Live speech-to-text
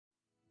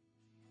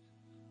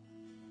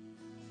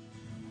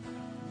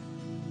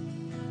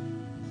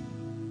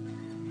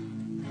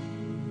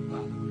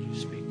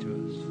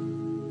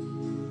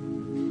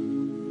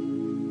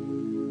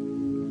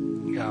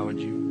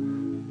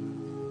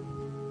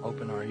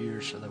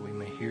ears so that we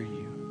may hear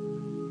you.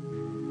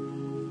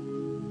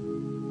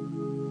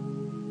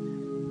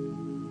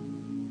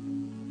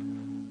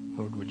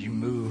 Lord, would you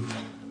move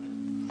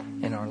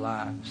in our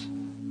lives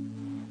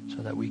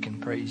so that we can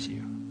praise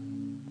you?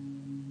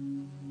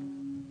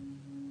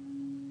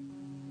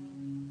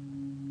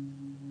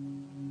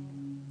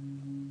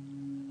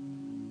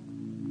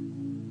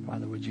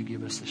 Father, would you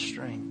give us the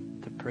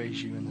strength to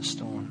praise you in the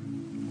storm?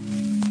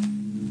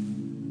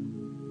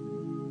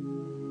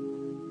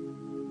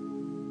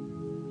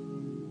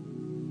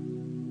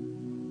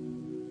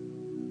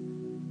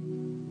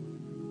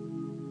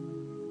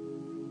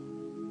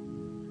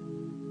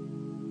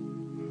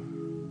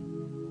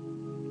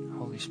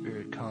 Holy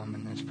Spirit, come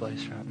in this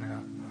place right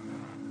now.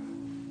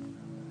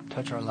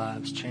 Touch our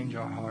lives, change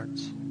our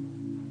hearts.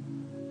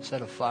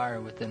 Set a fire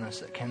within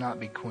us that cannot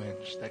be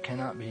quenched, that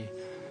cannot be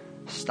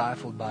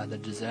stifled by the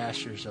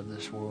disasters of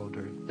this world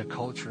or the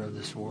culture of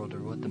this world or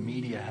what the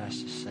media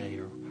has to say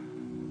or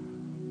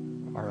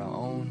our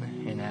own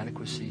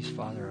inadequacies,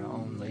 Father, our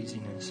own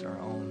laziness, our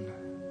own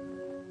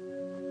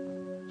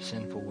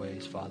sinful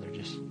ways, Father.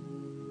 Just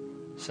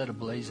set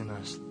ablaze in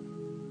us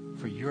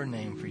for your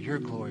name, for your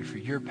glory, for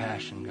your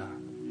passion, God.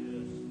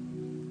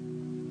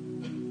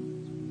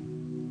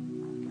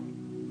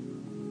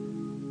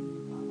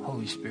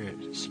 Holy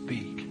Spirit,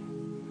 speak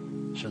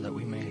so that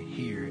we may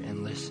hear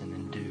and listen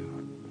and do.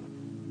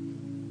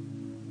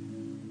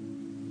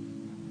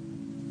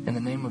 In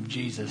the name of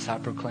Jesus, I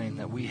proclaim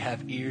that we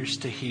have ears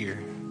to hear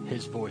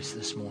his voice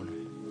this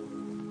morning.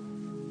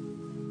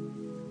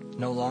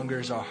 No longer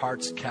is our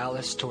hearts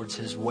callous towards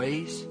his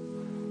ways,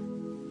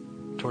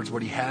 towards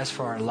what he has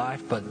for our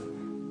life, but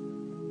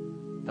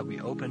that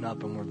we open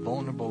up and we're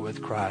vulnerable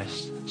with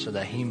Christ so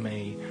that he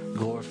may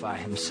glorify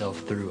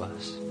himself through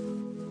us.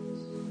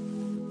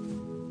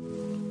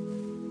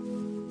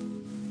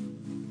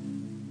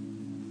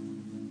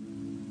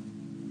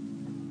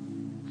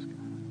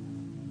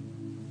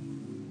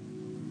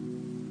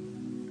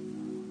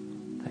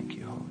 Thank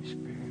you, Holy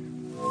Spirit.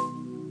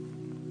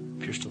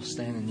 If you're still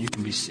standing, you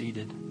can be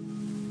seated.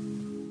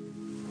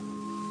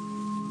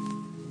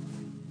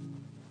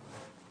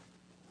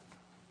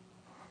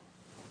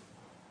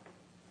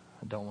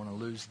 I don't want to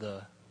lose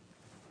the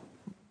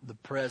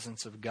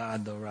presence of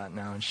God though right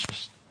now. It's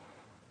just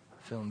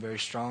feeling very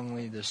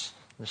strongly this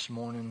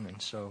morning,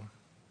 and so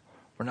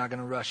we're not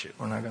going to rush it.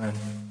 We're not going to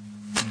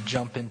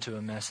jump into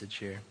a message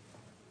here.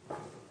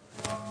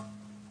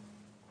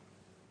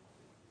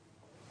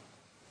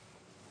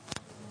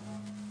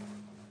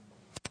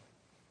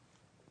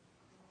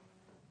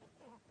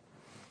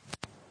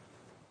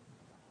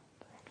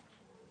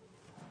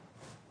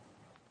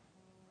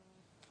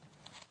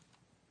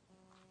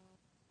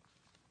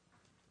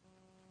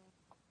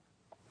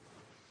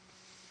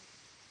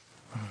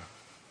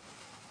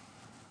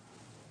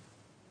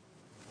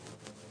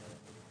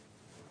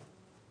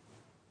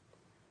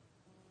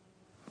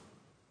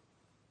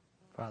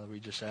 Father,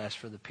 we just ask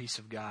for the peace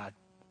of God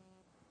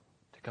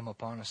to come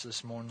upon us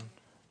this morning,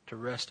 to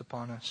rest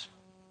upon us.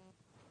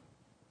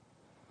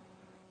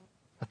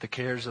 That the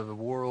cares of the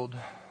world,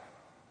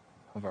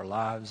 of our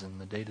lives, and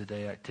the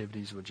day-to-day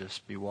activities would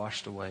just be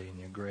washed away in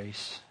your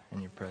grace and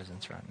your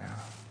presence right now.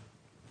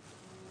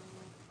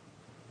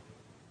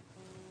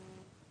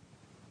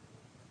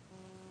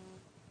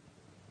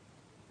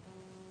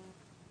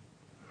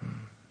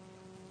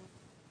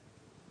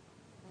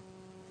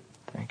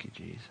 Thank you,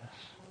 Jesus.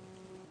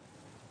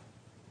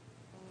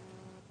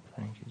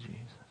 Thank you, Jesus.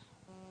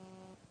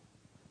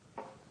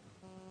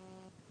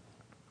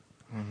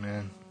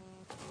 Amen.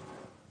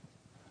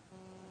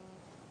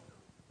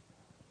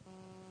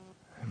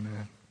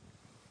 Amen.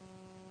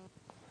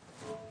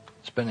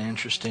 It's been an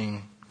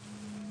interesting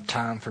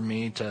time for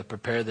me to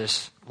prepare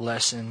this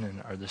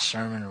lesson or this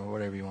sermon or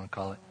whatever you want to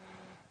call it.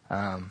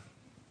 I'm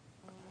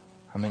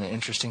in an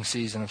interesting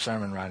season of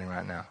sermon writing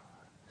right now.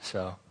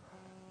 So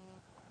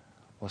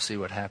we'll see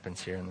what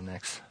happens here in the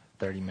next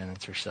 30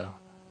 minutes or so.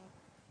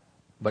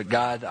 But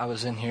God, I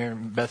was in here,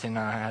 Bethany and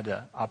I had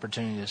the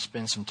opportunity to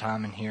spend some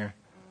time in here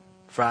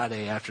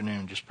Friday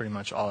afternoon, just pretty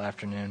much all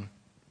afternoon,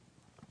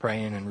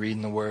 praying and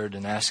reading the Word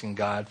and asking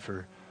God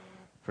for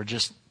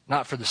just,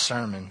 not for the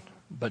sermon,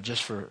 but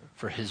just for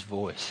His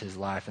voice, His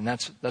life. And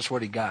that's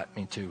what He got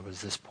me to,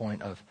 was this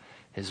point of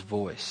His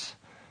voice.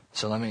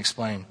 So let me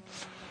explain.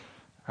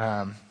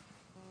 I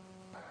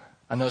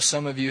know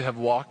some of you have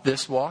walked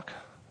this walk,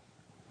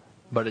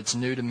 but it's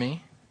new to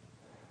me.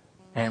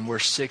 And we're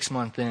 6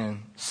 months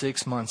in,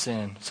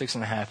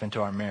 6.5 into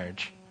our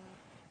marriage.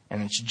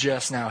 And it's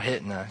just now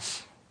hitting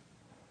us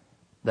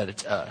that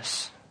it's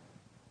us.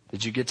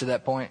 Did you get to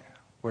that point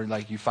where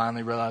you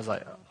finally realize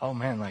oh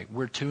man,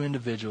 we're two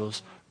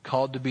individuals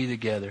called to be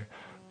together,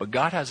 but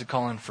God has a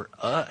calling for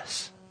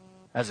us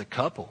as a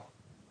couple.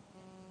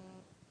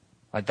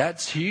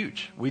 That's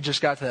huge. We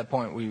just got to that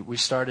point. We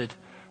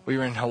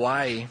were in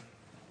Hawaii.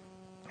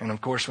 And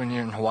of course, when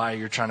you're in Hawaii,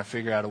 you're trying to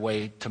figure out a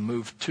way to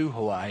move to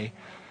Hawaii.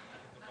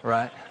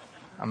 Right?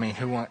 I mean,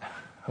 who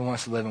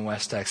wants to live in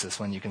West Texas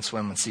when you can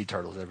swim with sea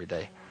turtles every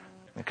day?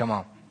 Come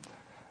on.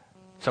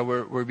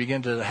 So we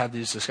begin to have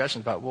these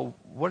discussions about, well,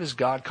 what is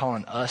God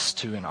calling us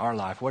to in our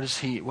life?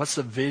 What's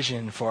the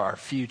vision for our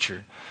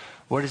future?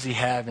 What does he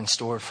have in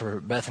store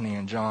for Bethany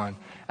and John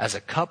as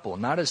a couple,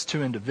 not as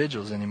two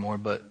individuals anymore,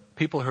 but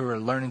people who are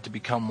learning to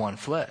become one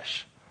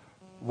flesh?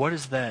 What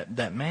is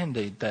that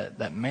mandate,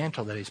 that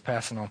mantle that he's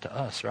passing on to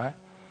us, right?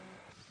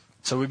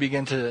 So we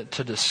begin to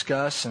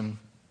discuss, and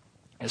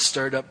it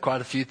stirred up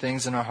quite a few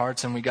things in our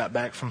hearts, and we got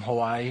back from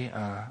Hawaii.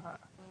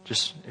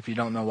 Just, if you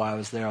don't know why I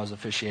was there, I was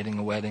officiating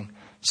a wedding,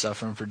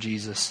 suffering for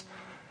Jesus.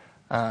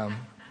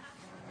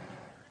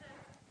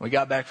 We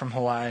got back from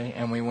Hawaii,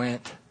 and we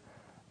went,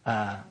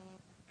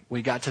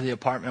 we got to the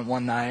apartment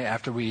one night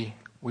after we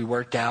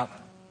worked out,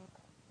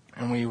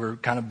 and we were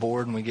kind of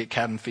bored, and we get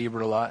cabin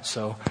fever a lot,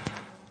 so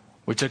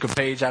we took a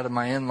page out of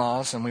my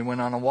in-laws, and we went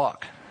on a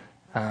walk.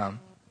 And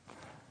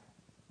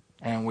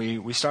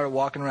we started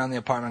walking around the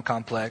apartment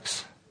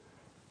complex,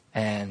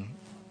 and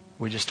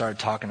we just started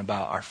talking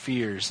about our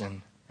fears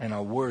and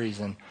our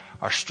worries and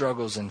our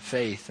struggles in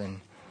faith,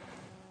 and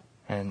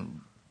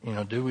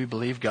do we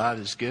believe God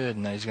is good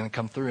and that he's going to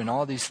come through, and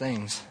all these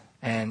things.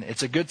 And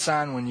it's a good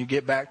sign when you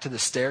get back to the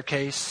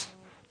staircase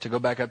to go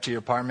back up to your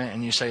apartment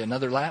and you say,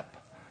 another lap,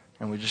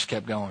 and we just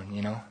kept going,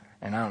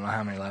 and I don't know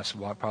how many laps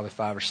we walked, probably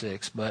 5 or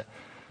 6, but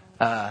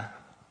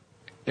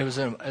it was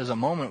a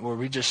moment where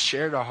we just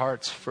shared our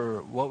hearts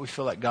for what we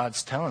feel like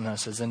God's telling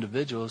us as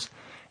individuals.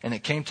 And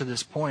it came to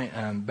this point,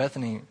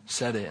 Bethany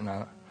said it, and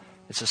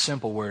it's a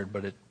simple word,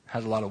 but it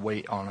has a lot of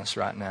weight on us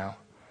right now.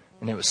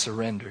 And it was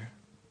surrender.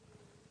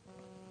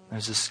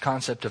 There's this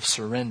concept of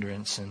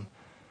surrenderance.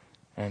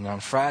 And on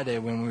Friday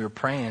when we were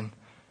praying,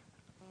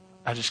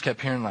 I just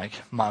kept hearing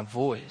my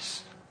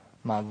voice.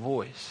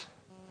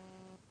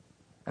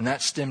 And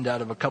that stemmed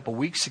out of a couple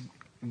weeks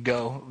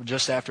ago,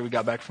 just after we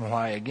got back from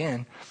Hawaii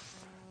again.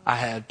 I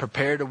had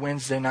prepared a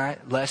Wednesday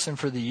night lesson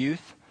for the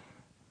youth.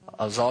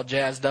 I was all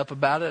jazzed up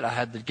about it. I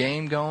had the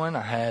game going.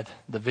 I had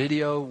the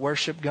video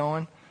worship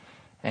going.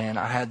 And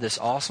I had this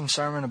awesome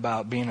sermon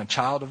about being a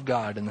child of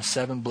God and the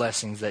 7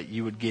 blessings that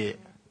you would get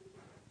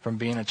from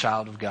being a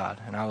child of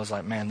God. And I was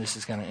like, man, this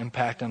is going to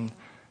impact them.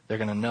 They're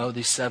going to know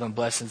these 7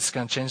 blessings. It's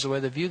going to change the way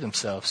they view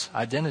themselves.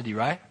 Identity,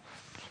 right?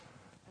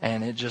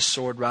 And it just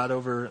soared right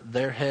over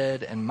their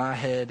head and my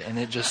head. And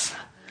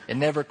it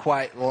never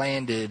quite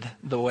landed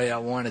the way I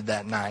wanted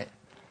that night.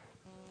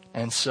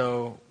 And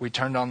so we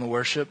turned on the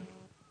worship.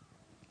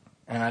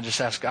 And I just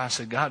asked God, I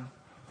said, God,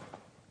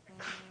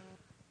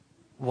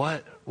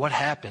 what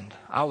happened?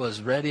 I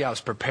was ready. I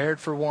was prepared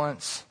for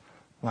once.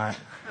 I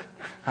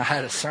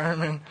had a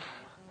sermon.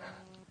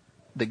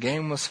 The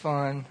game was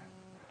fun.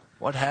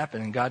 What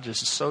happened? And God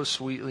just so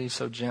sweetly,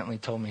 so gently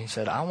told me, he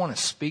said, I want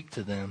to speak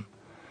to them,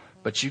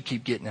 but you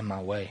keep getting in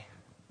my way.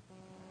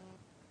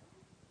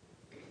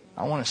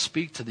 I want to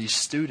speak to these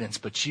students,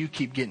 but you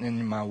keep getting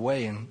in my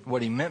way. And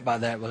what he meant by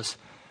that was,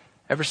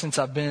 ever since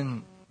I've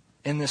been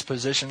in this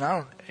position,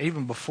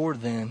 even before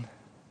then,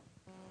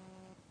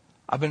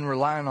 I've been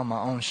relying on my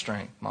own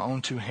strength, my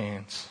own 2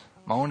 hands,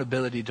 my own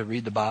ability to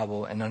read the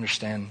Bible and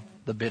understand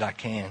the bit I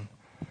can,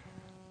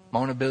 my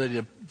own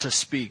ability to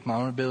speak, my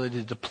own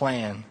ability to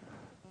plan.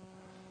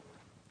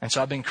 And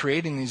so I've been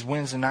creating these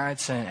Wednesday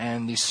nights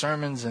and these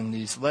sermons and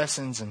these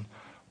lessons and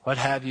what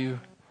have you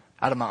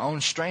out of my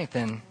own strength.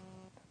 And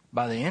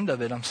by the end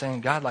of it, I'm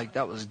saying, God,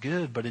 that was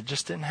good, but it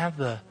just didn't have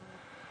the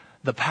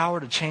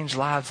power to change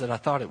lives that I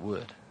thought it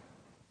would.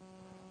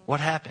 What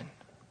happened?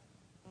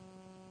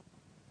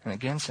 And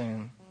again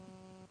saying,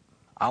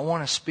 I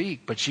want to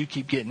speak, but you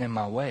keep getting in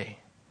my way.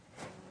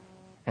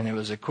 And it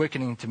was a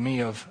quickening to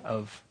me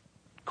of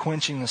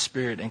quenching the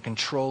spirit and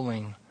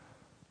controlling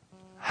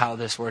how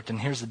this worked. And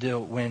here's the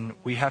deal. When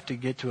we have to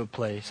get to a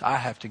place, I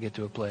have to get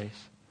to a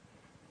place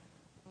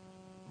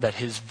that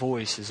his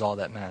voice is all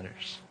that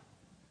matters.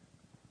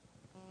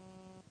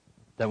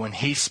 That when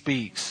he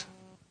speaks,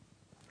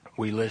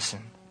 we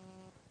listen.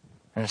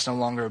 And it's no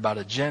longer about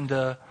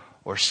agenda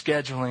or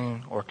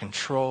scheduling or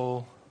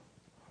control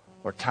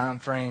or time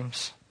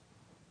frames.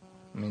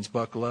 It means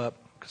buckle up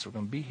because we're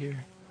going to be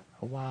here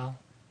a while.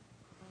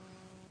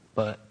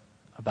 But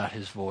about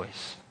his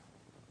voice.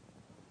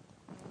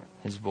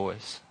 His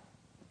voice.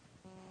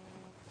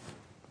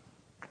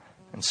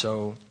 And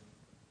so,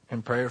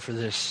 in prayer for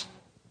this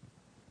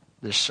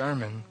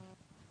sermon,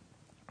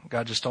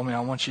 God just told me,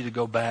 I want you to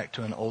go back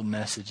to an old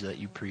message that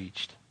you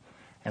preached.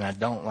 And I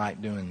don't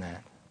like doing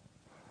that.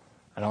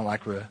 I don't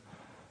like...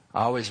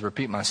 I always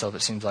repeat myself,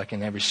 it seems like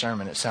in every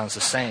sermon it sounds the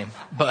same.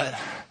 But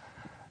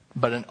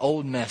an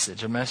old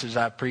message, a message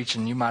I preach,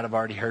 and you might have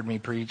already heard me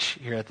preach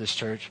here at this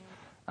church.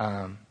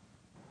 But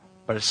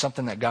it's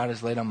something that God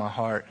has laid on my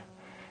heart.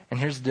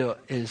 And here's the deal,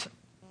 is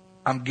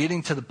I'm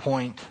getting to the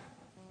point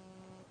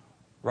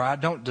where I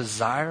don't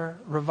desire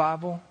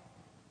revival.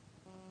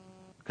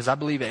 Because I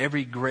believe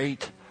every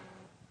great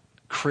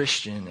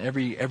Christian,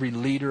 every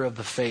leader of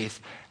the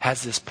faith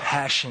has this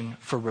passion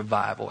for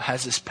revival,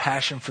 has this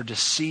passion to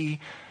see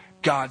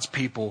God's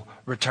people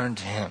return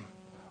to him.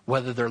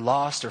 Whether they're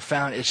lost or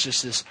found, it's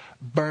just this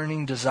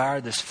burning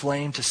desire, this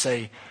flame to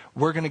say,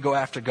 we're going to go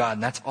after God,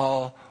 and that's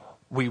all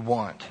we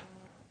want.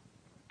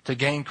 to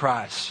gain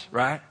Christ,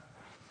 right?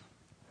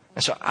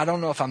 And so I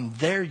don't know if I'm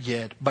there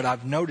yet, but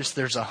I've noticed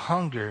there's a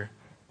hunger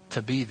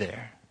to be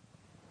there.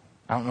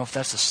 I don't know if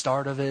that's the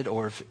start of it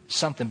or if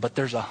something, but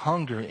there's a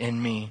hunger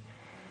in me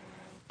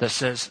that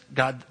says,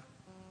 God,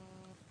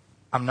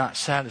 I'm not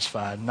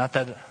satisfied. Not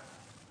that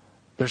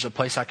there's a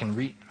place I can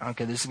reach.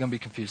 Okay, this is going to be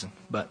confusing,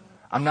 but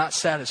I'm not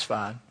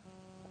satisfied.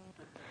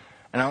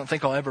 And I don't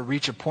think I'll ever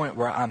reach a point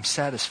where I'm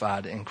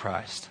satisfied in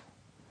Christ.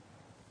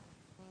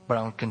 But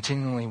I'm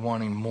continually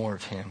wanting more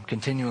of Him,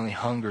 continually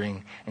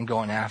hungering and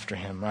going after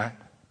Him, right?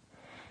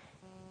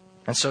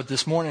 And so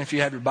this morning, if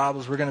you have your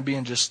Bibles, we're going to be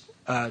in just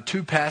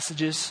two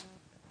passages,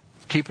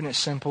 keeping it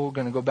simple. We're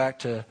going to go back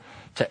to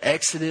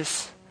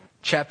Exodus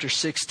chapter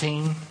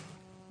 16.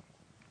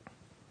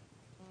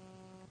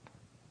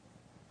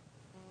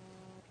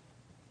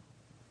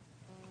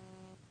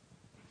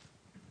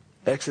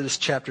 Exodus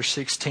chapter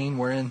 16,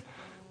 we're in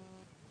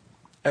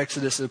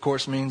Exodus, of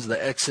course, means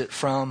the exit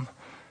from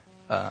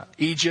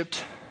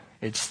Egypt.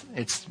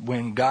 It's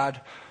when God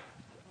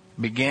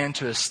began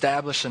to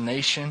establish a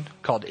nation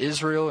called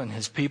Israel and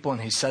His people,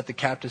 and He set the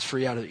captives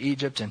free out of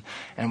Egypt.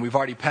 And we've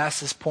already passed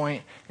this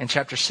point in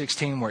chapter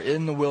 16. We're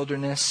in the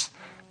wilderness.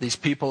 These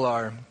people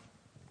are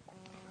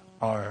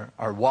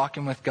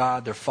walking with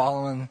God. They're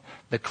following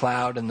the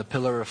cloud and the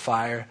pillar of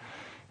fire,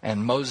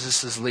 and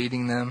Moses is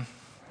leading them.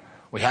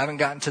 We haven't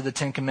gotten to the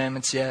Ten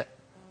Commandments yet,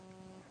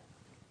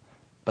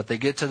 but they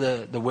get to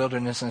the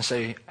wilderness and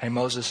say, hey,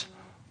 Moses,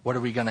 what are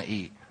we going to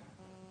eat?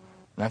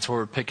 And that's where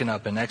we're picking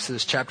up in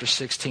Exodus chapter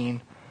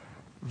 16,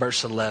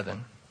 verse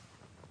 11.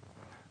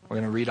 We're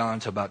going to read on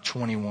to about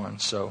 21,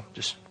 so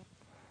just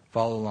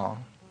follow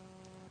along.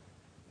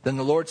 Then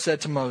the Lord said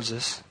to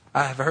Moses,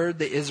 I have heard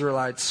the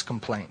Israelites'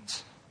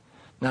 complaints.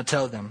 Now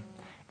tell them,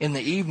 in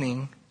the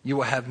evening you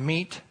will have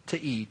meat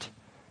to eat,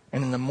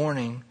 and in the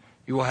morning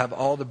you will have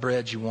all the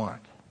bread you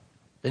want.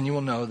 Then you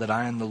will know that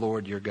I am the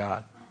Lord your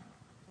God.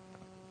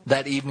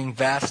 That evening,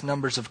 vast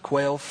numbers of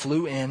quail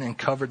flew in and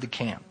covered the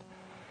camp.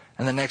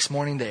 And the next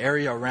morning, the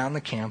area around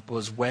the camp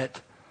was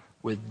wet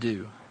with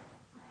dew.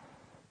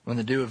 When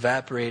the dew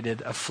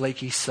evaporated, a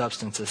flaky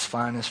substance as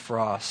fine as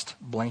frost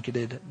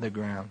blanketed the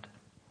ground.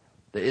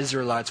 The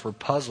Israelites were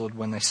puzzled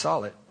when they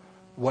saw it.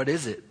 What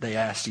is it? They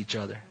asked each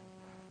other.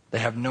 They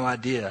have no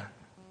idea.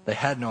 They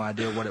had no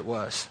idea what it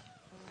was.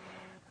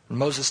 And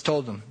Moses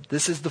told them,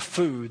 this is the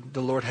food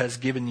the Lord has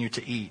given you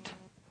to eat.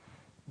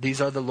 These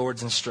are the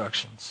Lord's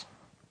instructions.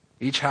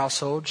 Each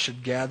household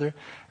should gather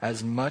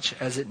as much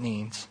as it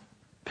needs.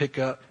 Pick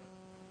up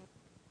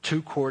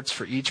 2 quarts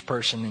for each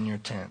person in your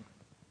tent.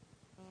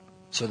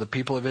 So the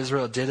people of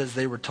Israel did as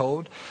they were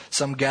told.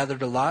 Some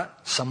gathered a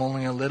lot, some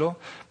only a little.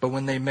 But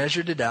when they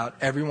measured it out,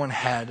 everyone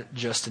had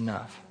just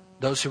enough.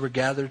 Those who had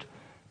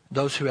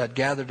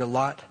gathered a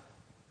lot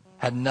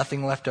had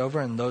nothing left over,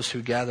 and those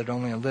who gathered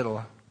only a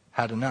little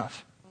had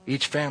enough.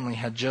 Each family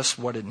had just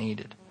what it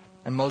needed.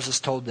 And Moses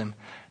told them,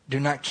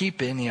 do not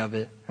keep any of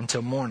it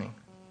until morning.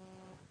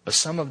 But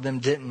some of them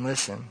didn't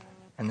listen,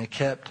 and they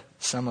kept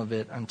some of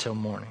it until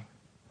morning.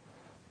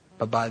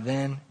 But by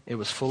then it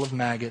was full of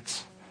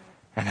maggots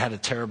and had a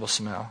terrible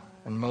smell,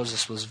 and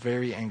Moses was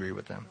very angry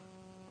with them.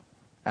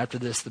 After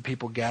this, the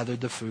people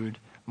gathered the food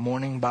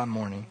morning by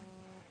morning,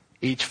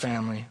 each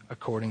family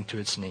according to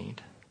its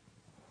need.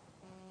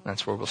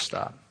 That's where we'll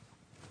stop.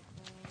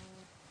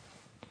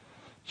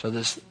 So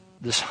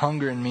this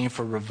hunger in me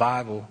for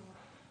revival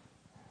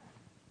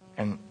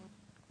and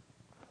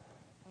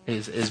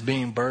is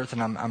being birthed,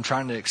 and I'm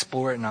trying to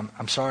explore it, and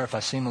I'm sorry if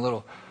I seem a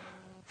little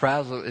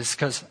frazzled. It's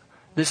because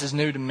this is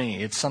new to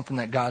me. It's something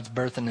that God's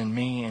birthing in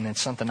me, and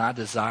it's something I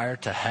desire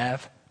to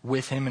have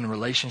with Him in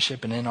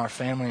relationship and in our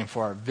family and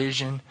for our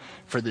vision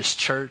for this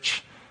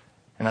church.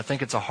 And I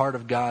think it's a heart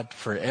of God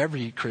for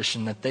every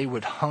Christian that they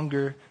would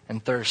hunger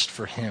and thirst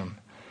for Him.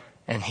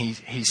 And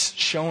He's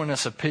showing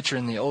us a picture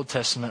in the Old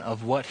Testament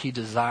of what He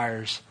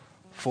desires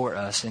for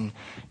us. And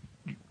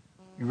you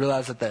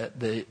realize that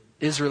the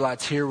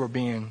Israelites here were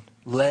being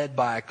led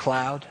by a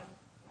cloud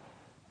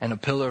and a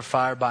pillar of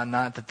fire by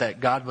night, that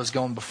God was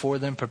going before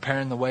them,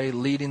 preparing the way,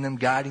 leading them,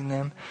 guiding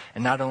them.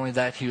 And not only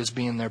that, He was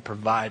being their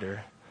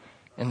provider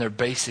in their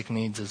basic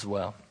needs as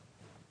well.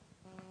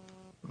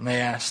 And they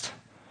asked,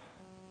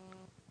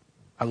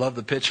 I love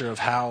the picture of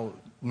how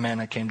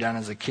manna came down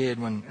as a kid.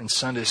 When in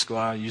Sunday school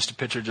I used to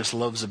picture just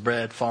loaves of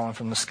bread falling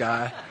from the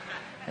sky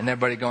and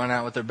everybody going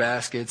out with their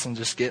baskets and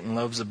just getting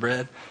loaves of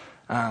bread.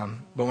 But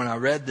when I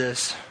read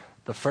this,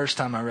 the first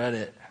time I read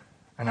it,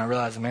 and I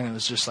realized, man, it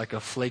was just like a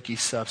flaky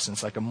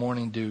substance, like a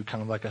morning dew,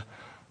 kind of like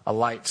a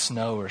light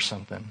snow or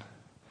something,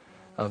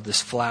 of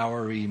this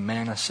floury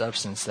manna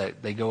substance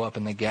that they go up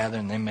and they gather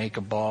and they make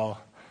a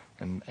ball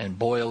and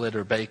boil it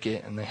or bake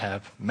it, and they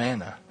have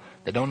manna.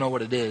 They don't know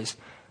what it is,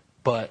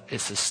 but it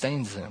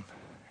sustains them.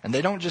 And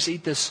they don't just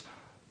eat this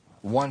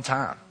one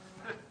time.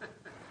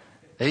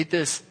 They eat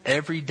this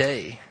every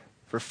day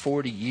for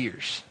 40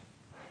 years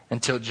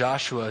until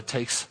Joshua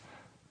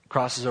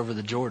crosses over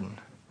the Jordan.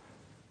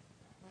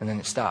 And then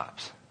it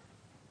stops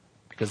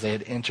because they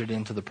had entered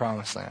into the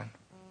promised land.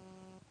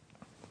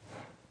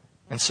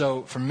 And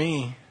so for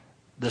me,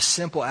 the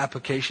simple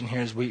application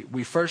here is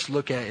we first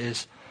look at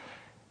is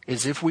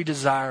if we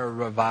desire a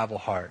revival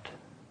heart,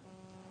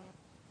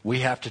 we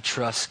have to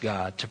trust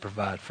God to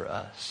provide for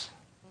us.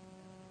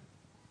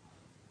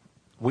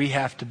 We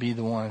have to be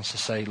the ones to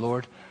say,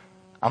 Lord,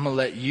 I'm going to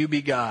let you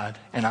be God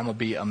and I'm going to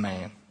be a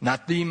man.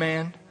 Not the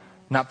man,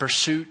 not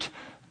pursuit,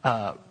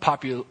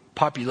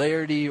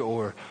 popularity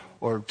or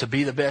to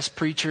be the best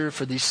preacher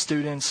for these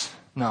students.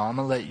 No, I'm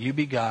going to let you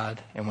be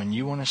God, and when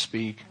you want to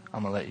speak,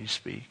 I'm going to let you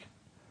speak.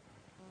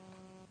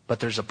 But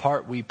there's a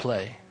part we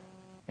play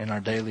in our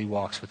daily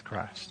walks with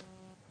Christ.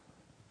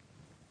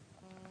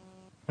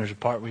 There's a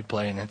part we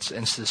play, and it's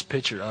this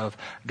picture of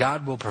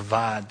God will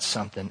provide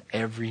something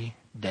every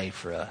day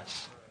for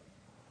us.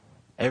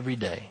 Every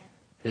day.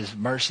 His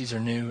mercies are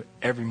new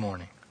every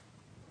morning.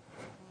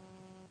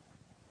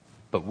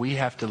 But we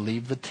have to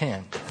leave the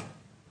tent,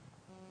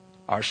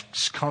 our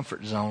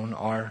comfort zone,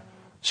 our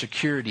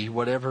security,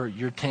 whatever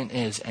your tent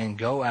is, and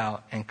go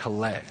out and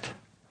collect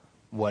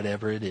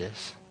whatever it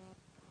is.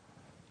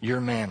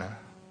 Your manna.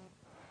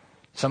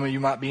 Some of you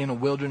might be in a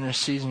wilderness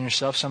season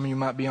yourself. Some of you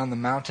might be on the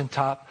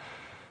mountaintop.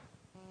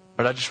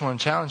 But I just want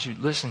to challenge you.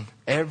 Listen,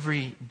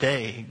 every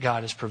day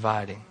God is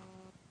providing.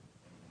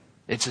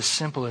 It's as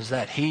simple as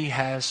that. He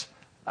has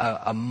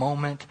a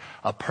moment,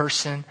 a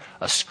person,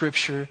 a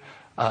scripture,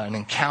 an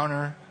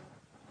encounter.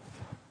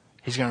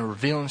 He's going to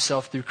reveal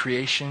himself through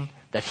creation,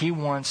 that he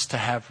wants to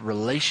have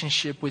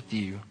relationship with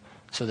you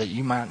so that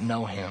you might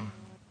know him.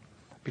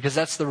 Because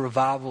that's the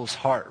revival's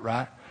heart,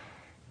 right?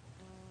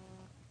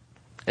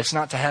 It's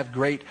not to have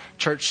great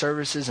church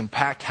services and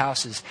packed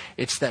houses.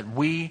 It's that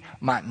we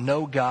might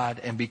know God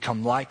and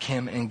become like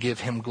him and give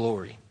him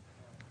glory.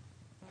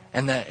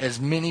 And that as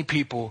many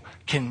people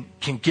can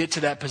get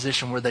to that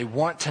position where they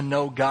want to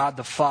know God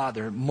the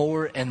Father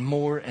more and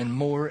more and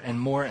more and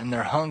more, and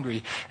they're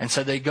hungry. And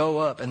so they go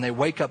up and they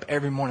wake up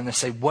every morning and they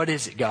say, what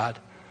is it, God?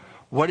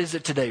 What is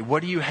it today?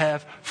 What do you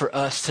have for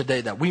us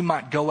today, that we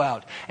might go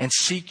out and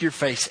seek your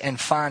face and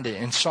find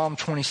it? In Psalm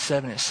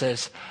 27 it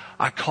says,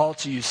 I call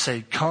to you,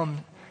 say,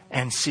 come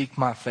and seek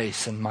my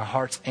face. And my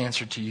heart's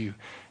answer to you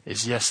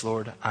is, yes,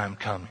 Lord, I am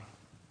coming.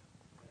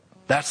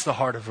 That's the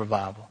heart of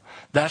revival.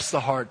 That's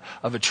the heart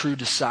of a true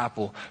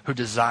disciple who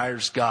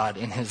desires God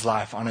in his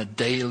life on a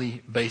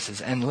daily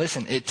basis. And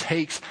listen, it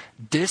takes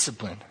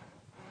discipline.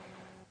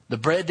 The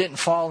bread didn't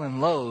fall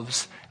in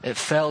loaves, it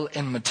fell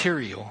in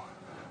material.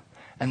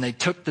 And they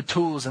took the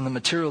tools and the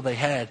material they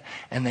had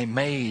and they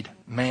made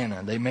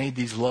manna. They made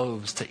these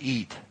loaves to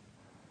eat.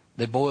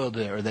 They boiled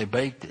it or they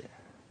baked it.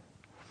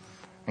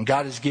 And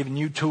God has given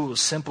you tools,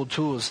 simple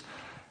tools,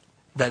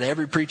 that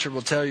every preacher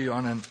will tell you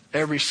on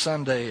every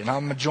Sunday, and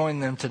I'm going to join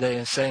them today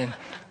in saying,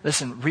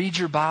 listen, read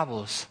your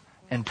Bibles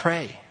and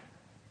pray.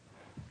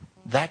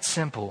 That's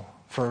simple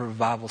for a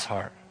revival's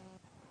heart.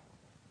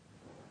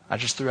 I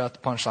just threw out the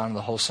punchline of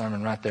the whole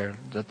sermon right there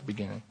at the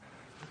beginning.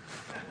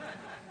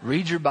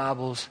 Read your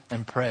Bibles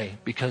and pray,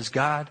 because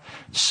God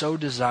so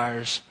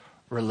desires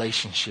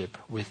relationship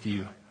with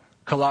you.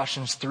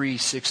 Colossians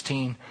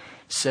 3:16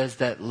 says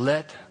that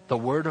let the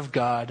Word of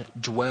God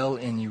dwell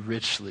in you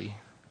richly.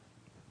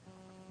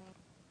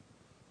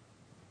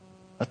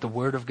 Let the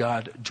Word of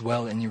God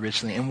dwell in you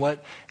richly. And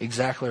what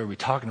exactly are we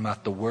talking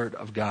about, the Word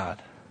of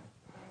God?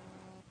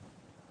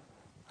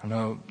 I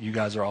know you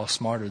guys are all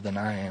smarter than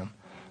I am,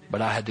 but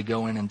I had to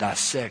go in and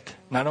dissect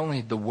not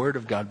only the Word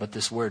of God, but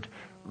this word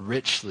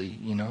richly,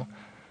 you know.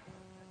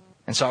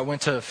 And so I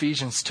went to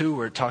Ephesians 2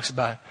 where it talks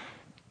about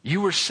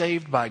you were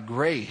saved by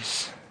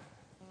grace,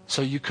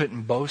 so you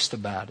couldn't boast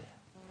about it.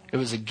 It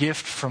was a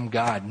gift from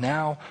God.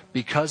 Now,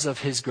 because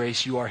of His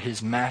grace, you are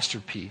His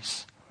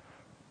masterpiece.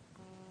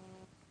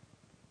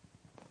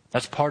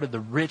 That's part of the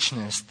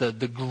richness, the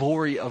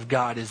glory of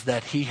God, is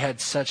that He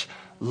had such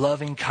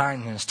loving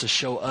kindness to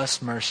show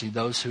us mercy,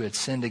 those who had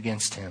sinned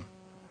against Him.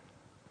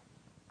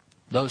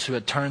 Those who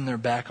had turned their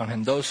back on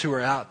Him. Those who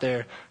were out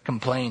there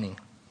complaining.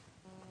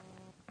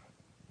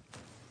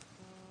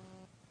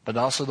 But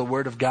also the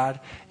Word of God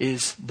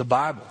is the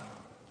Bible.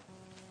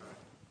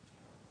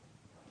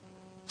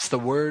 It's the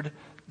Word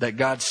that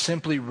God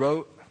simply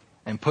wrote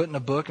and put in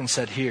a book and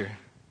said, here,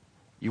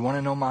 you want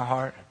to know my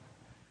heart?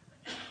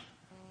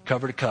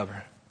 Cover to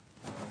cover.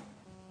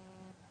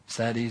 It's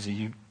that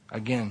easy.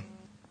 Again,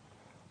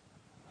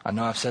 I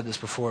know I've said this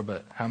before,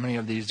 but how many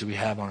of these do we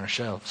have on our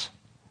shelves?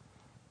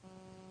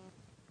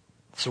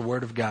 It's the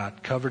Word of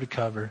God, cover to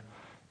cover.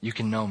 You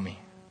can know me.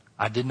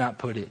 I did not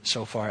put it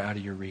so far out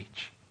of your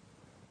reach.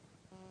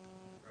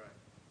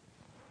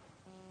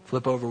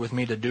 Flip over with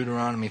me to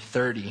Deuteronomy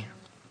 30.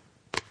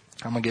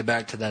 I'm going to get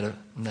back to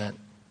that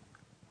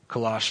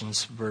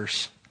Colossians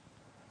verse.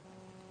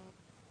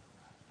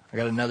 I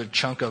got another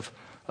chunk of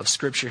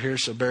scripture here,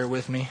 so bear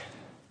with me.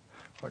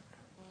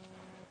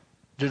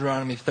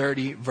 Deuteronomy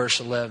 30, verse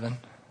 11.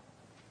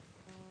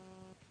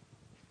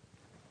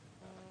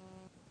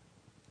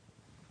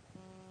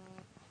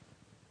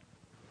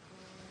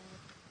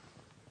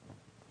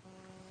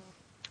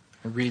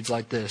 It reads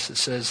like this. It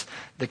says,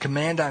 the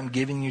command I'm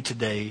giving you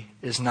today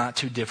is not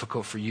too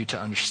difficult for you to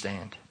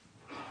understand,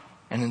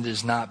 and it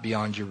is not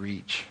beyond your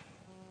reach.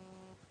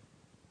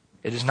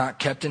 It is not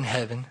kept in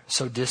heaven,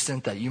 so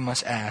distant that you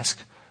must ask,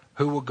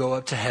 who will go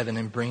up to heaven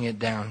and bring it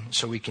down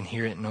so we can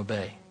hear it and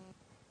obey?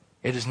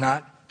 It is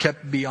not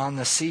kept beyond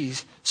the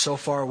seas, so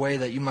far away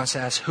that you must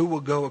ask, who will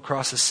go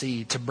across the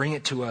sea to bring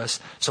it to us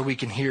so we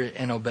can hear it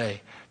and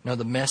obey? No,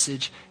 the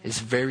message is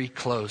very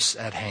close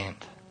at hand.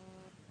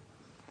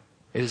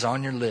 It is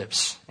on your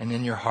lips and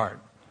in your heart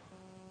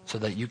so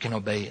that you can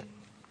obey it.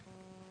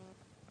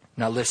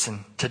 Now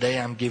listen, today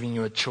I'm giving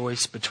you a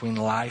choice between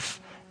life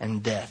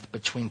and death,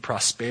 between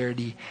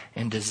prosperity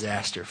and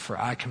disaster. For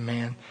I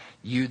command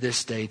you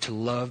this day to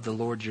love the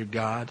Lord your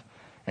God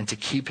and to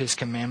keep his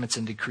commandments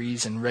and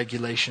decrees and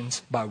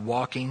regulations by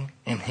walking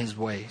in his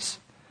ways.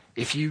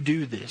 If you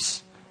do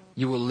this,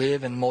 you will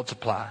live and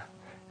multiply,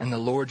 and the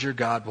Lord your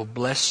God will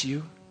bless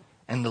you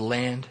and the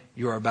land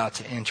you are about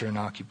to enter and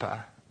occupy.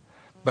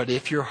 But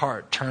if your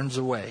heart turns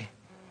away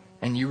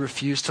and you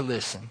refuse to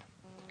listen,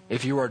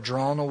 if you are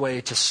drawn away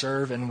to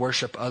serve and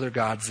worship other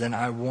gods, then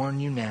I warn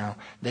you now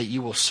that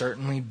you will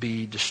certainly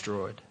be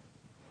destroyed.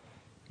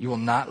 You will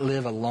not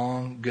live a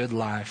long, good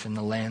life in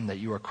the land that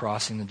you are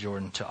crossing the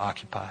Jordan to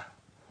occupy.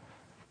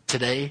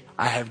 Today,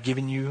 I have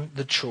given you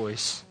the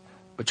choice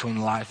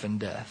between life and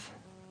death,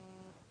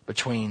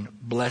 between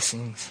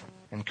blessings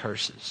and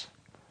curses.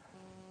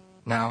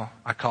 Now,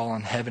 I call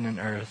on heaven and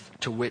earth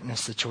to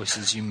witness the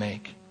choices you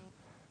make.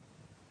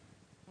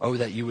 Oh,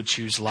 that you would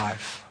choose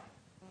life,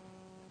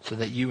 so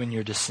that you and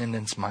your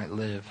descendants might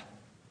live.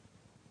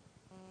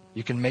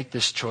 You can make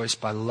this choice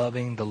by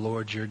loving the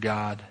Lord your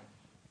God,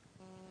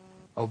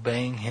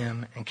 obeying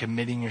him, and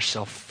committing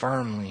yourself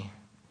firmly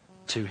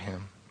to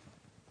him.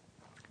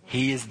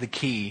 He is the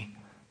key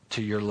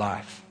to your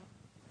life.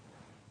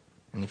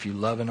 And if you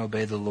love and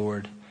obey the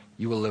Lord,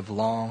 you will live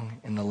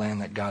long in the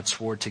land that God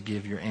swore to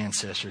give your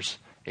ancestors,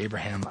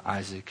 Abraham,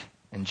 Isaac,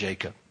 and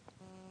Jacob.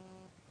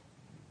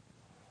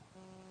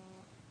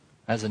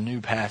 As a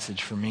new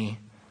passage for me,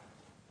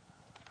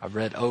 I've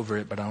read over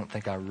it, but I don't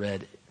think I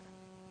read it.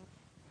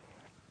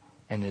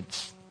 And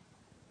it's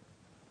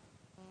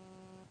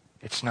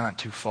not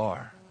too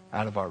far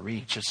out of our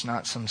reach. It's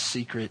not some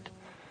secret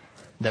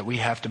that we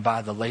have to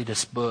buy the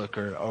latest book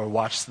or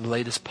watch the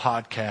latest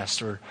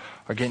podcast or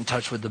get in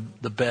touch with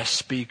the best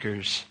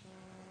speakers.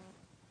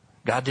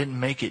 God didn't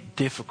make it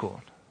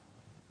difficult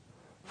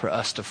for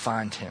us to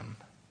find him,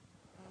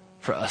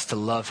 for us to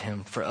love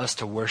him, for us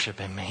to worship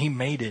him. He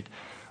made it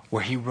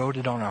where he wrote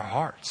it on our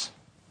hearts.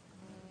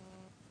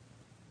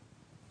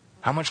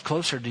 How much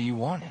closer do you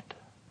want it?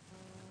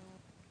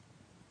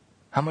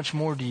 How much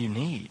more do you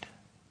need?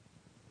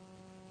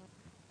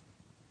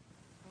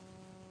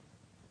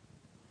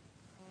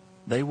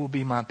 They will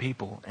be my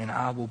people, and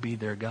I will be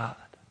their God.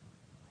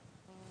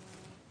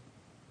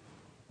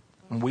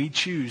 And we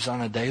choose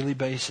on a daily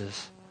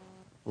basis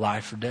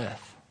life or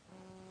death,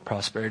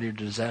 prosperity or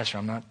disaster.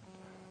 I'm not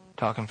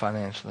talking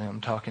financially.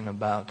 I'm talking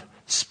about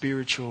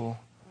spiritual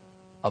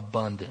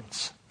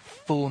abundance,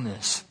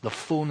 fullness, the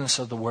fullness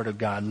of the Word of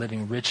God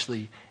living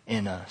richly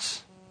in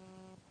us.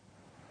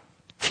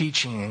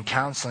 Teaching and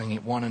counseling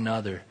one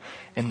another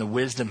in the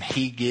wisdom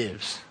he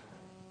gives.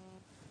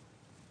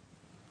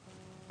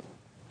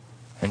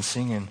 And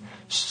singing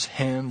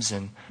hymns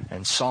and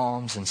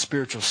psalms and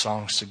spiritual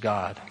songs to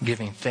God,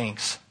 giving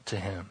thanks to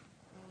him.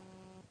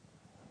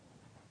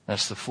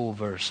 That's the full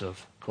verse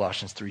of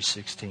Colossians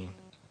 3:16.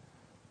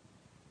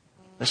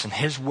 Listen,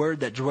 his word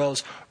that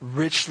dwells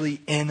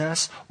richly in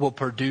us will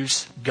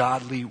produce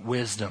godly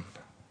wisdom.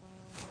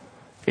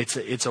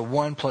 It's a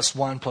 1 +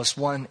 1 +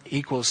 1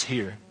 equals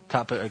here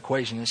type of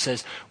equation. It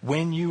says,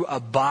 when you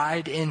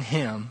abide in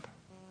him,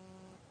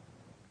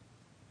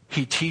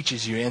 he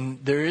teaches you.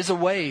 And there is a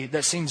way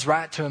that seems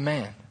right to a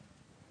man.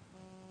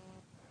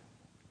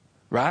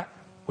 Right?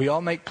 We all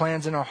make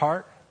plans in our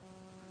heart.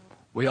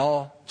 We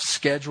all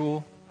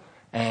schedule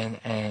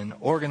and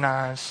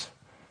organize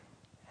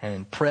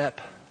and prep,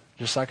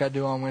 just like I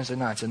do on Wednesday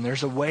nights. And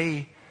there's a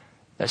way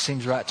that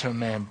seems right to a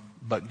man,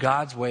 but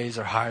God's ways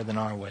are higher than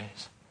our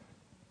ways.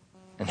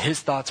 And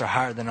his thoughts are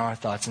higher than our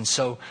thoughts. And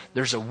so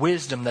there's a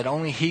wisdom that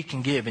only he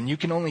can give. And you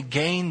can only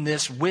gain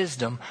this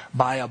wisdom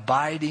by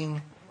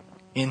abiding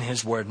in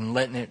his word and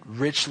letting it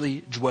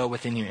richly dwell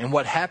within you. And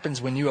what happens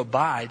when you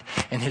abide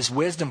and his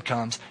wisdom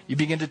comes, you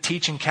begin to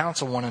teach and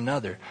counsel one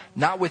another.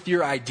 Not with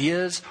your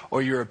ideas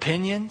or your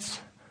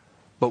opinions,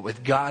 but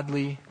with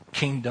godly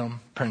kingdom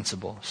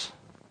principles.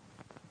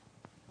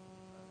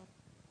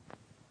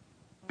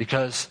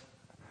 Because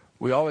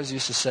we always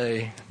used to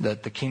say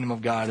that the kingdom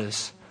of God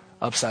is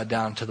upside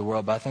down to the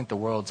world, but I think the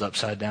world's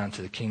upside down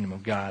to the kingdom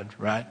of God,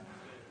 right?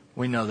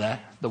 We know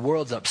that. The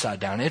world's upside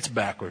down. It's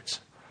backwards.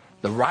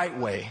 The right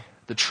way,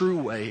 the true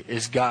way,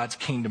 is God's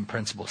kingdom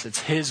principles.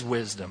 It's his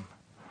wisdom.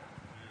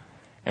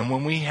 And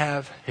when we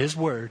have his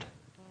word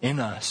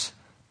in us,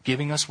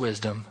 giving us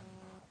wisdom,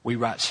 we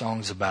write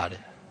songs about it.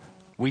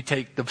 We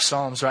take the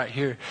Psalms right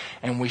here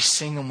and we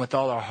sing them with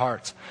all our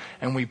hearts.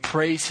 And we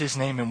praise his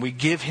name and we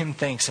give him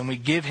thanks and we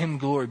give him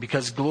glory,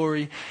 because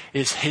glory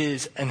is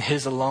his and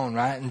his alone,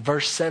 right? And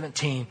verse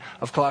 17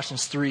 of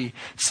Colossians 3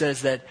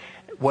 says that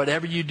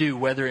whatever you do,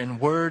 whether in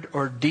word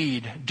or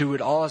deed, do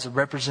it all as a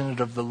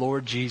representative of the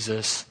Lord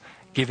Jesus,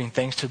 giving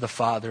thanks to the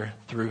Father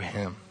through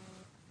Him.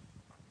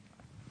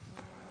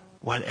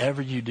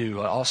 Whatever you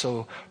do.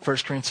 Also, 1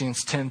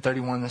 Corinthians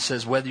 10:31 that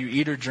says, whether you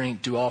eat or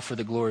drink, do all for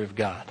the glory of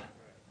God.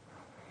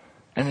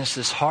 And it's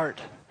this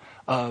heart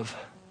of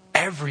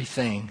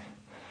everything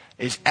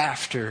is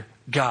after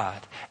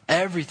God.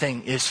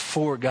 Everything is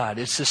for God.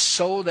 It's this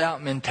sold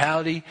out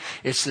mentality.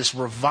 It's this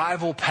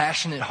revival,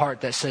 passionate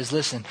heart that says,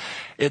 listen,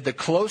 the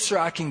closer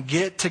I can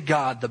get to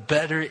God, the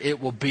better it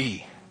will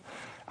be.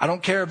 I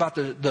don't care about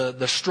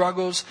the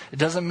struggles. It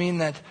doesn't mean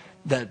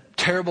that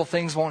terrible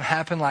things won't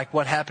happen like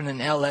what happened in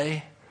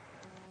LA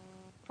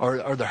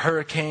or the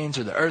hurricanes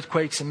or the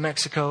earthquakes in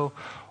Mexico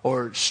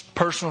or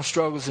personal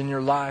struggles in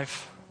your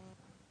life.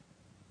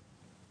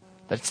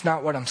 That's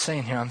not what I'm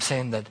saying here. I'm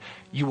saying that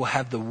you will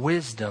have the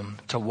wisdom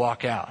to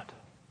walk out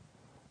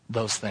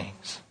those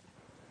things.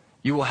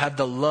 You will have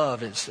the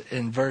love. It's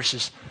in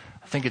verses,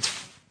 I think it's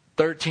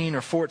 13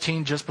 or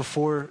 14, just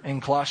before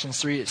in Colossians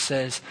 3 it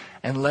says,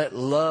 and let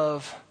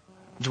love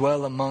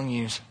dwell among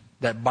you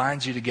that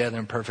binds you together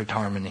in perfect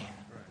harmony.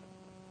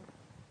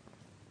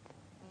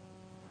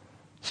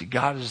 See,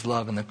 God is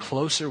love, and the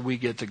closer we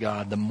get to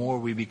God, the more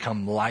we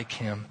become like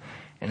Him.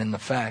 And in the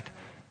fact,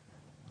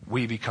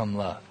 we become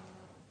love.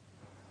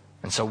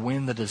 And so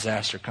when the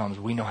disaster comes,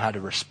 we know how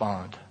to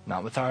respond.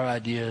 Not with our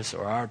ideas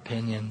or our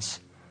opinions,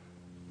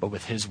 but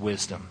with His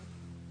wisdom.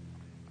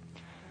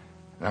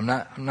 And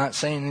I'm not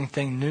saying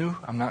anything new.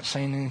 I'm not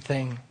saying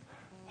anything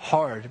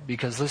hard,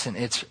 because listen,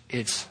 it's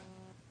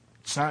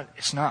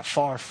not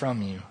far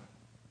from you.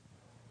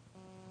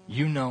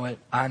 You know it,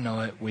 I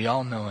know it, we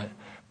all know it,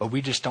 but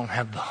we just don't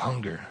have the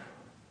hunger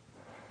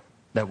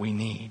that we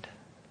need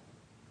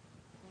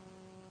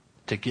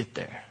to get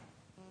there.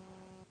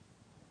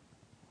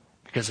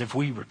 Because if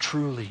we were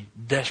truly,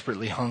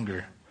 desperately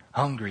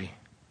hungry,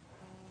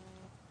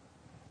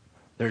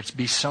 there'd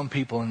be some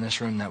people in this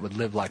room that would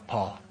live like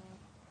Paul.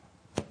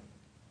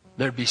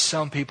 There'd be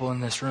some people in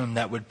this room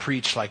that would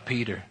preach like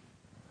Peter.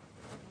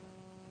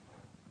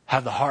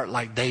 Have the heart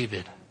like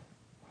David.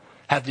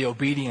 Have the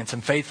obedience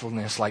and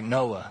faithfulness like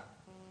Noah.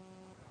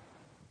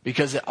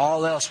 Because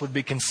all else would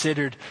be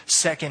considered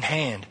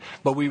secondhand.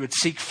 But we would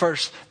seek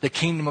first the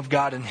kingdom of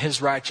God and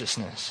His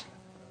righteousness.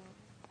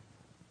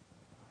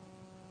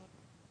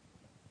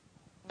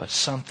 But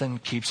something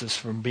keeps us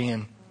from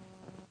being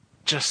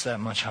just that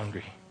much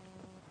hungry.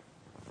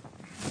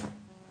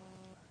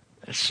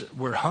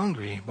 We're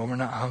hungry, but we're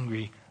not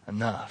hungry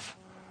enough.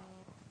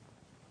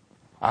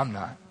 I'm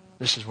not.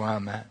 This is where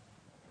I'm at.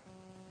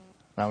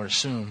 And I would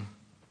assume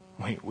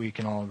we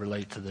can all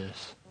relate to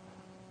this.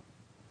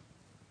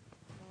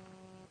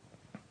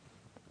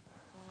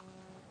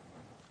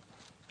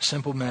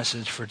 Simple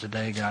message for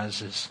today,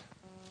 guys, is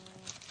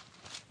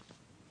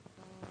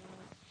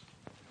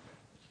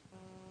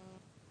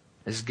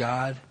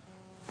God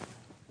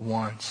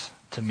wants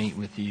to meet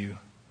with you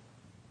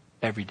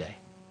every day.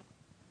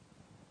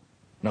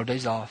 No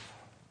days off.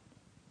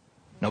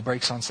 No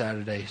breaks on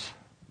Saturdays.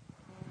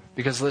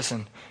 Because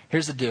listen,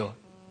 here's the deal.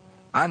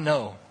 I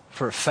know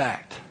for a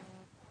fact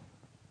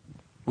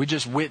we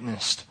just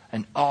witnessed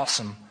an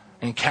awesome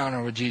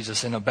encounter with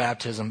Jesus in a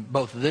baptism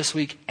both this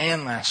week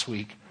and last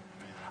week.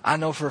 I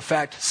know for a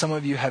fact some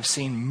of you have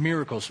seen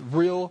miracles,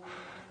 real,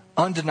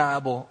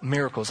 undeniable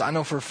miracles. I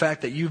know for a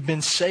fact that you've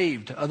been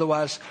saved.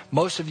 Otherwise,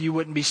 most of you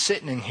wouldn't be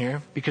sitting in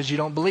here because you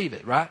don't believe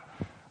it, right?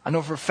 I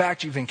know for a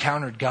fact you've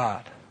encountered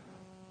God.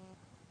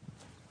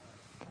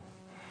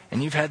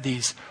 And you've had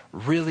these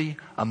really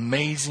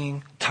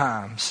amazing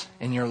times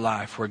in your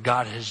life where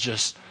God has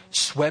just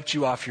swept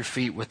you off your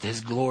feet with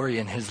His glory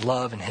and His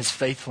love and His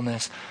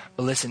faithfulness.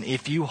 But listen,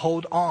 if you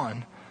hold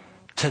on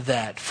to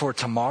that for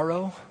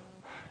tomorrow,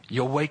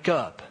 you'll wake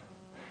up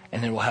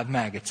and it will have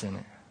maggots in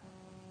it.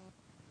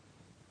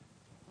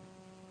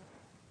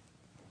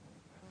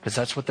 Because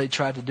that's what they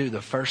tried to do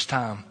the first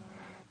time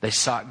they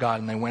sought God,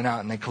 and they went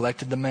out and they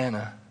collected the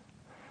manna.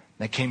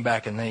 They came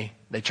back and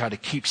they tried to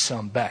keep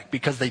some back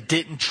because they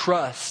didn't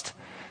trust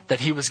that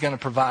He was going to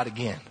provide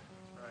again.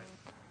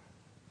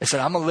 They said,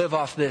 I'm going to live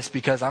off this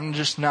because I'm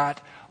just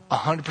not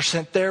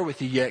 100% there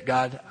with you yet,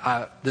 God.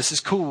 This is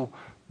cool,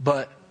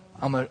 but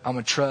I'm going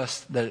to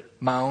trust that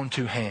my own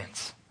two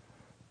hands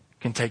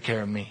can take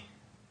care of me.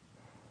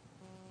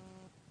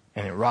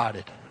 And it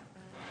rotted.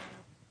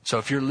 So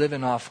if you're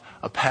living off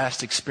a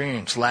past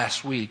experience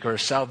last week, or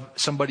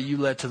somebody you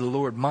led to the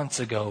Lord months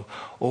ago,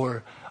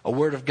 or a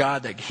word of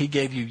God that He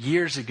gave you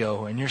years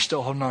ago, and you're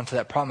still holding on to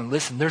that problem,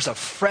 listen, there's a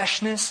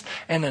freshness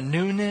and a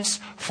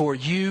newness for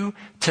you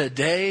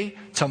today,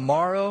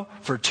 tomorrow,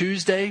 for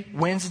Tuesday,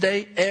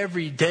 Wednesday,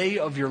 every day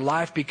of your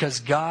life, because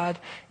God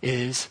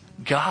is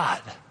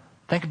God.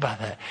 Think about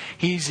that.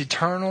 He's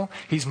eternal.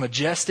 He's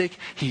majestic.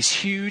 He's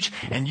huge.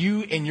 And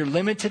you, in your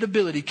limited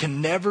ability,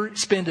 can never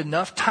spend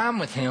enough time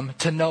with Him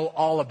to know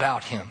all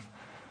about Him.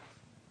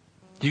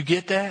 Do you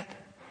get that?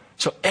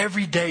 So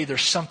every day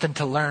there's something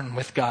to learn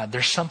with God.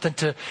 There's something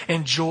to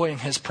enjoy in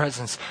His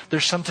presence.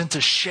 There's something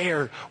to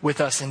share with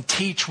us and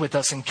teach with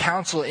us and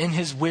counsel in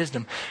His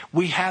wisdom.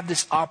 We have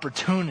this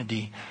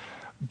opportunity.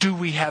 Do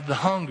we have the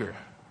hunger?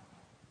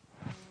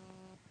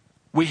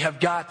 We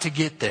have got to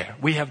get there.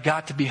 We have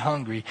got to be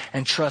hungry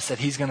and trust that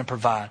He's going to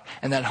provide.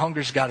 And that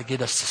hunger's got to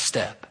get us to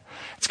step.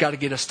 It's got to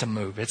get us to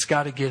move. It's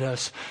got to get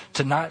us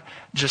to not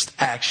just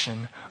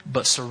action,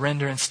 but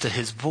surrenderance to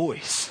His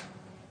voice.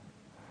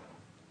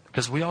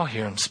 Because we all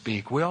hear Him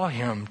speak. We all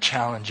hear Him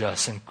challenge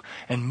us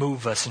and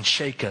move us and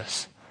shake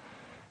us.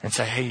 And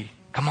say, hey,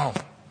 come on.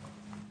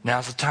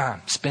 Now's the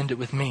time. Spend it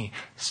with me.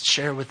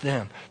 Share with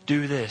them.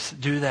 Do this.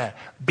 Do that.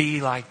 Be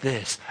like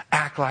this.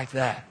 Act like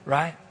that.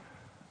 Right?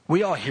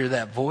 We all hear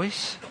that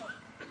voice.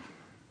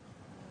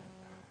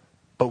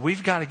 But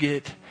we've got to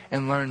get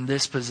and learn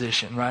this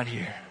position right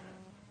here.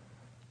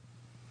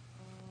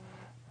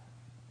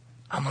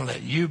 I'm going to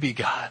let you be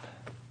God.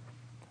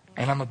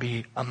 And I'm going to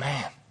be a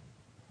man.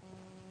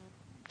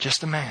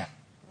 Just a man.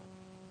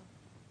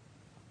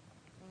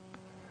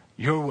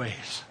 Your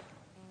ways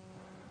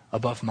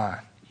above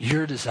mine.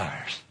 Your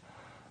desires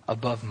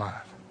above mine.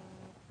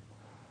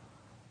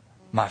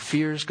 My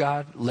fears,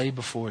 God, lay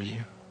before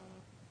you.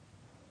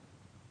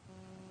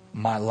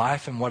 My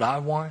life and what I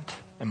want,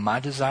 and my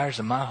desires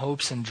and my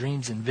hopes and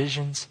dreams and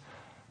visions,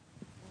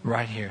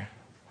 right here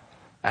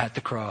at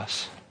the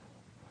cross.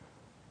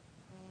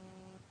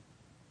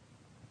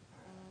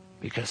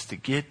 Because to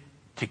get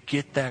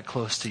that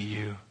close to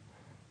you,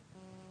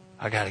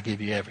 I got to give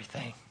you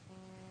everything.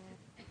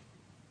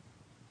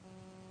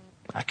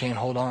 I can't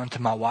hold on to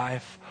my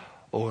wife,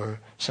 or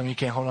some of you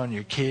can't hold on to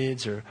your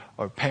kids or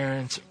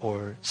parents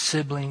or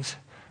siblings.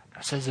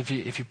 It says if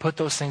you put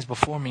those things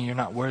before me, you're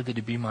not worthy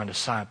to be my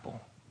disciple.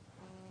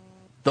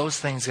 Those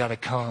things got to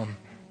come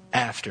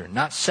after.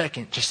 Not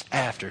second, just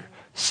after.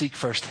 Seek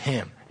first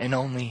Him and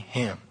only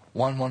Him.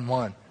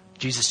 1-1-1.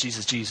 Jesus,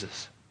 Jesus,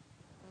 Jesus.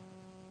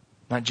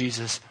 Not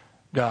Jesus,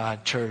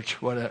 God,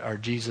 church, or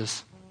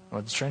Jesus.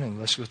 Well, the Trinity.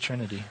 Let's go with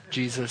Trinity.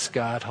 Jesus,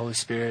 God, Holy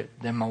Spirit,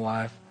 then my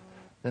wife,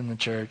 then the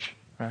church,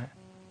 right?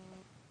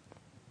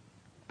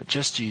 But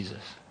just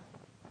Jesus.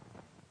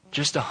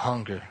 Just a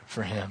hunger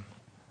for Him.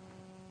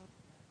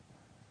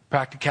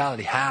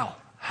 Practicality. How?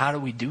 How do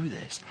we do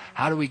this?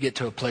 How do we get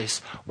to a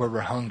place where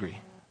we're hungry?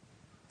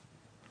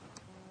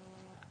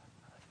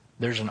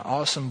 There's an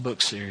awesome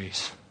book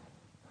series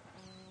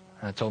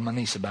I told my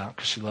niece about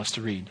because she loves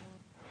to read.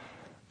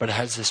 But it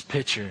has this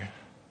picture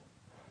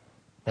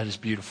that is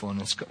beautiful.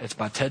 And it's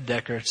by Ted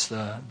Decker. It's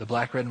the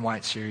Black, Red, and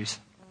White series.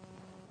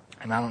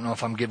 And I don't know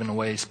if I'm giving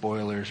away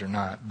spoilers or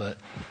not. But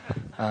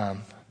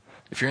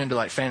if you're into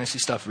like fantasy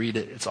stuff, read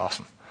it. It's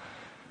awesome.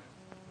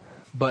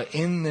 But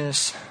in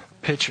this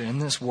picture, in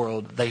this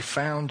world, they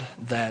found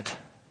that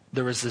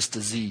there was this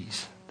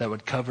disease that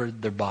would cover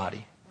their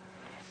body.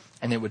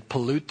 And it would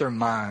pollute their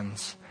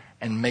minds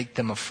and make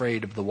them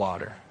afraid of the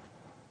water.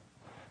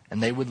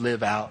 And they would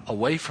live out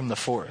away from the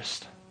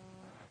forest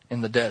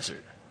in the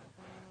desert.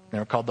 They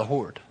were called the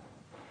Horde.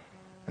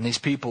 And these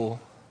people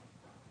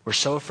were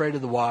so afraid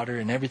of the water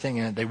and everything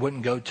in it, they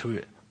wouldn't go to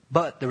it.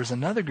 But there was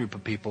another group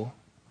of people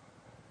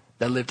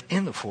that lived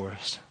in the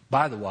forest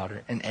by the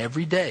water. And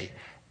every day,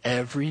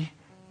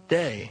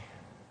 they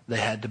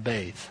had to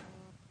bathe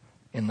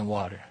in the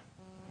water.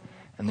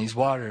 And these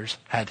waters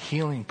had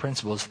healing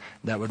principles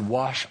that would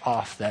wash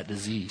off that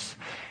disease.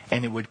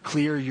 And it would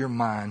clear your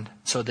mind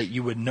so that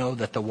you would know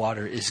that the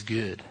water is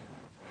good.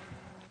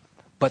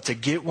 But to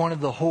get one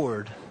of the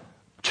Horde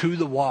to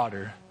the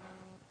water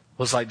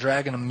was like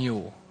dragging a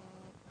mule.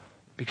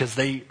 Because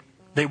they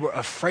were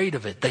afraid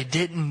of it. They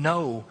didn't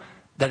know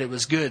that it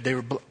was good.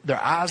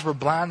 Their eyes were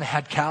blind. They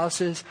had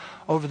calluses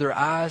over their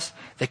eyes.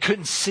 They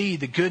couldn't see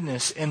the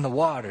goodness in the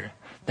water.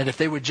 That if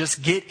they would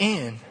just get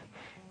in,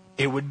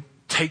 it would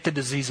take the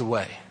disease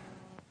away.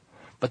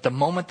 But the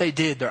moment they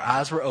did, their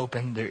eyes were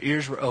open, their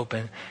ears were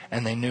open,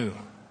 and they knew.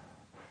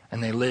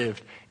 And they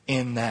lived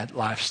in that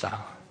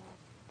lifestyle.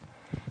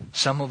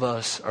 Some of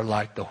us are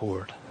like the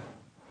Horde.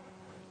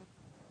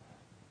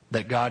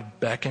 That God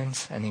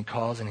beckons and He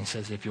calls and He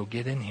says, if you'll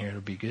get in here,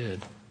 it'll be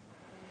good.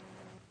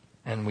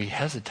 And we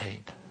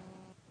hesitate.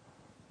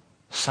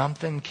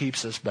 Something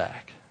keeps us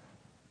back.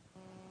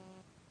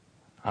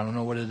 I don't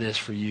know what it is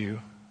for you.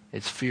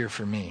 It's fear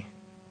for me.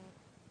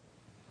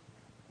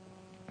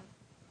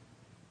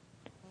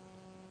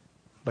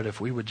 But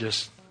if we would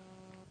just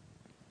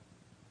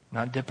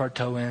not dip our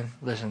toe in.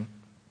 Listen,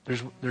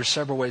 there's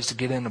several ways to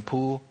get in the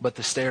pool, but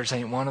the stairs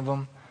ain't one of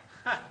them.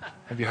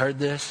 Have you heard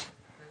this?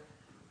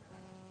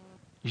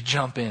 You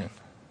jump in.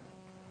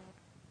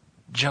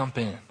 Jump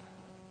in.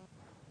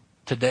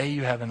 Today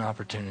you have an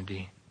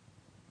opportunity.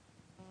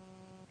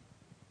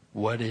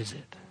 What is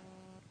it?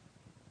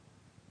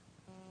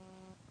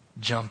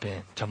 Jump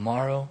in.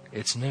 Tomorrow,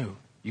 it's new.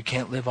 You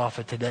can't live off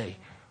of today.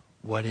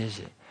 What is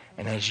it?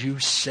 And as you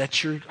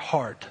set your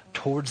heart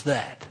towards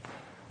that,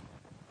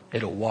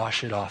 it'll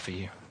wash it off of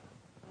you.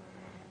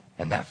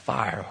 And that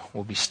fire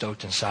will be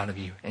stoked inside of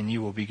you, and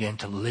you will begin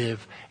to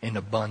live in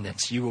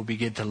abundance. You will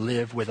begin to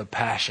live with a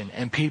passion,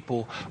 and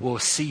people will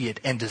see it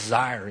and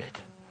desire it.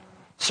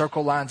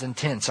 Circle lines and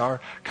tents.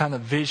 Our kind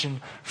of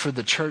vision for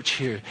the church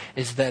here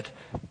is that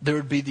there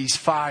would be these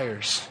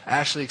fires.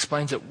 Ashley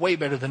explains it way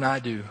better than I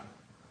do.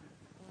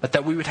 But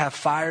that we would have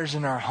fires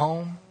in our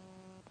home,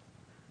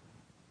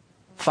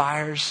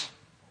 fires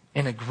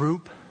in a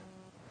group,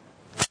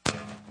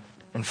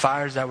 and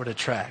fires that would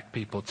attract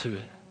people to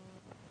it.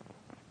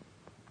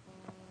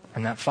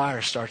 And that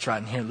fire starts right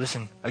in here.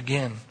 Listen,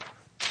 again,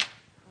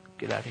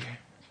 get out of here.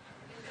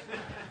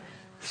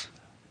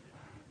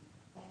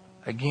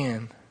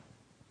 Again,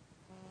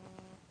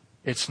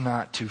 it's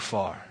not too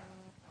far.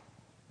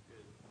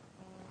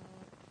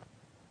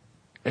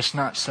 It's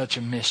not such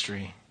a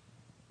mystery.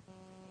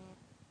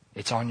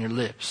 It's on your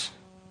lips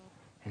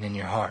and in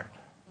your heart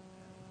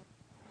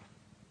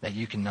that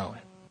you can know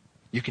it.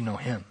 You can know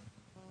Him.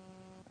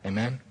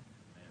 Amen?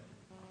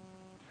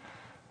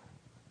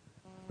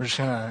 We're just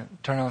going to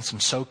turn on some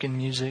soaking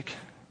music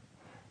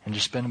and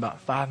just spend about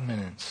 5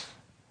 minutes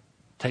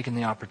taking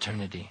the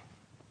opportunity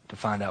to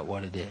find out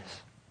what it is.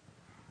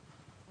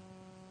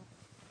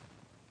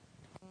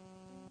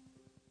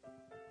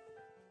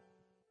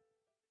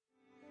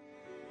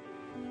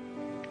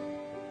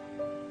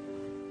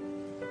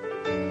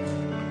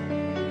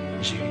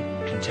 As you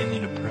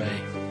continue to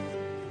pray,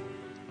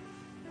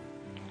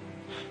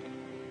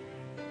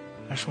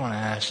 I just want to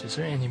ask, is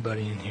there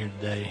anybody in here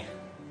today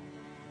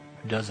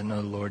who doesn't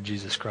know the Lord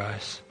Jesus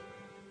Christ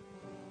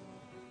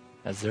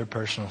as their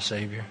personal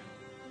Savior?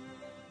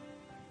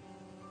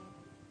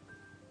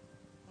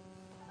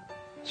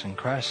 So in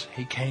Christ,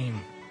 He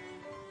came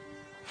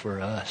for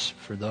us,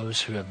 for those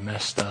who have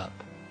messed up.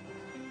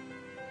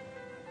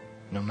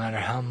 No matter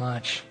how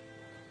much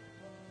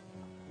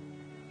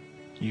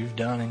you've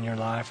done in your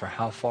life or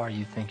how far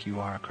you think you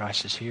are,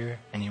 Christ is here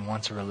and He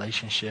wants a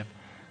relationship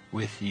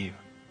with you.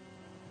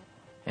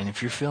 And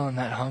if you're feeling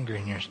that hunger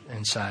in your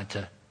inside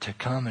to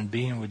come and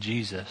be in with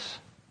Jesus,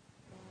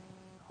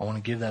 I want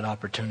to give that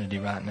opportunity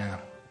right now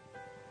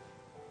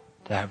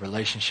to have a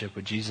relationship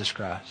with Jesus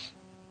Christ.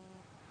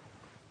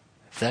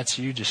 If that's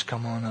you, just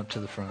come on up to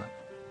the front.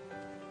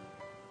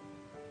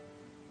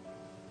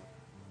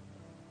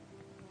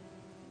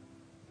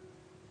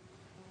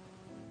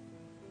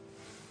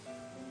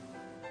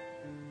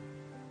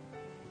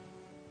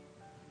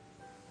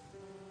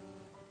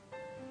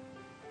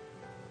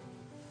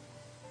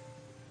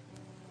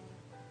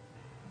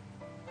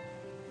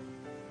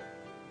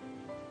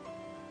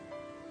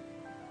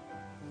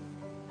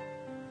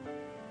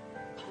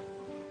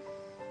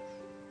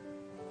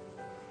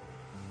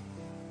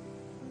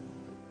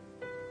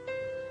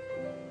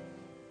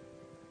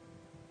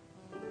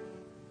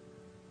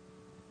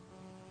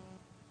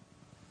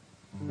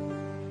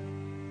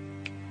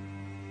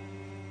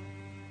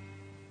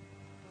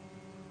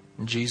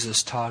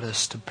 Jesus taught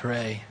us to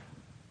pray.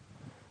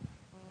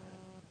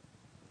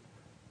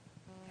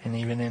 And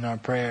even in our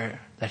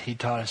prayer that He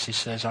taught us, He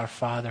says, Our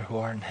Father who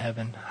art in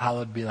heaven,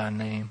 hallowed be Thy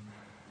name.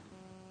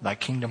 Thy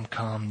kingdom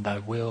come, Thy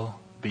will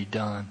be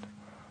done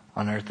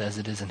on earth as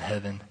it is in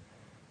heaven.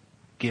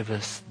 Give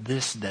us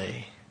this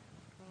day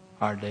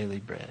our daily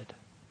bread.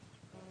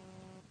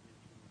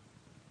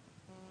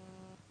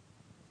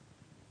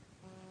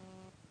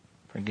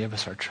 Forgive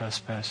us our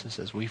trespasses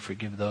as we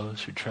forgive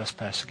those who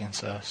trespass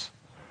against us.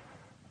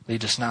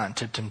 Lead us not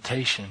into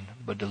temptation,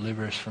 but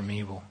deliver us from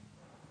evil.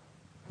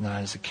 And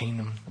Thine is the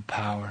kingdom, the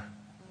power,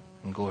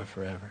 and glory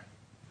forever.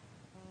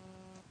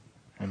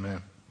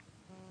 Amen.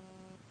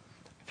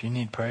 If you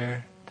need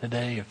prayer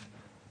today, if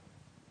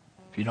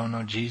you don't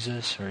know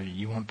Jesus, or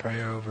you want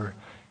prayer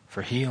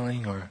for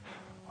healing, or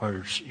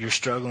you're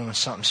struggling with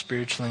something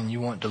spiritually and you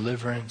want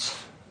deliverance,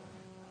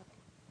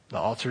 the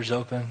altar's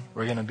open.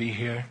 We're going to be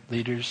here,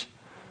 leaders.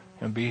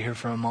 Going to be here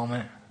for a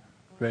moment,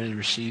 ready to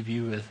receive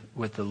you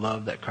with the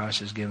love that Christ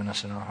has given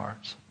us in our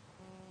hearts.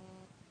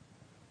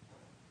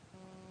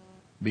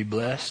 Be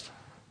blessed.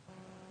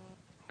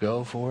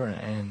 Go for it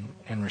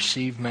and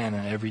receive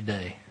manna every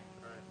day.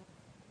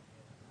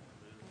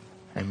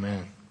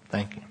 Amen.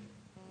 Thank you.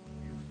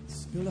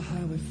 Build a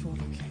highway for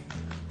the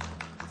King.